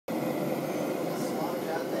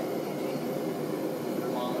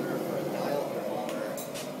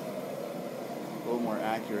more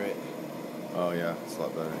accurate. Oh yeah, it's a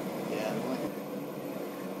lot better. Yeah.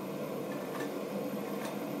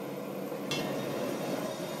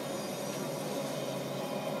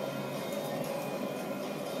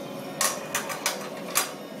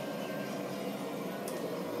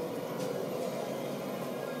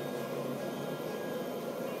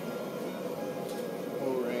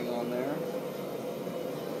 O-ring on there.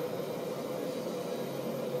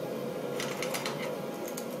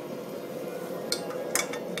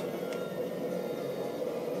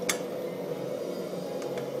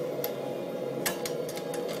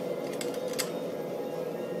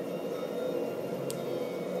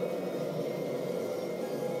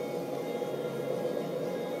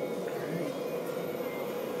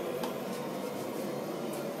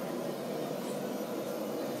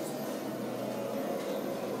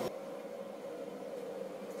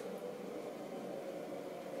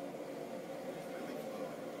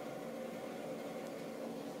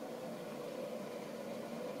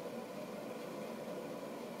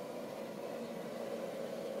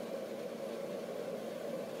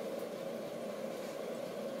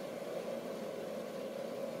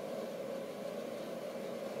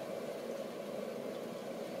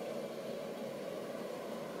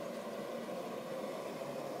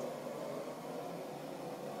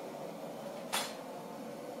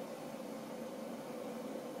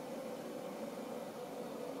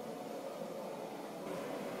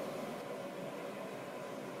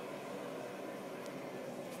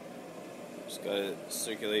 Just got a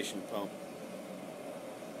circulation pump.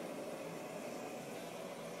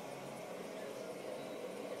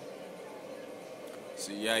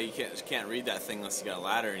 So yeah, you can't read that thing unless you got a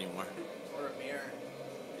ladder anymore. Or a mirror.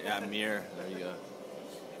 Yeah, mirror. There you go.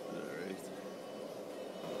 Right.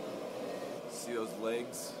 See those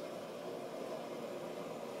legs?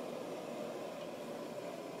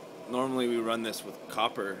 Normally we run this with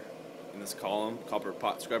copper in this column, copper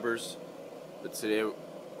pot scrubbers, but today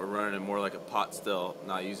we're running it more like a pot still,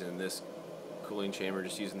 not using this cooling chamber,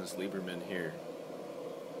 just using this Lieberman here.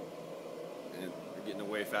 And we're getting a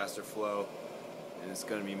way faster flow, and it's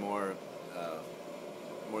going to be more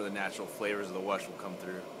the natural flavors of the wash will come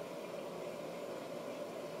through.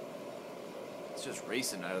 It's just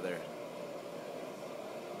racing out of there.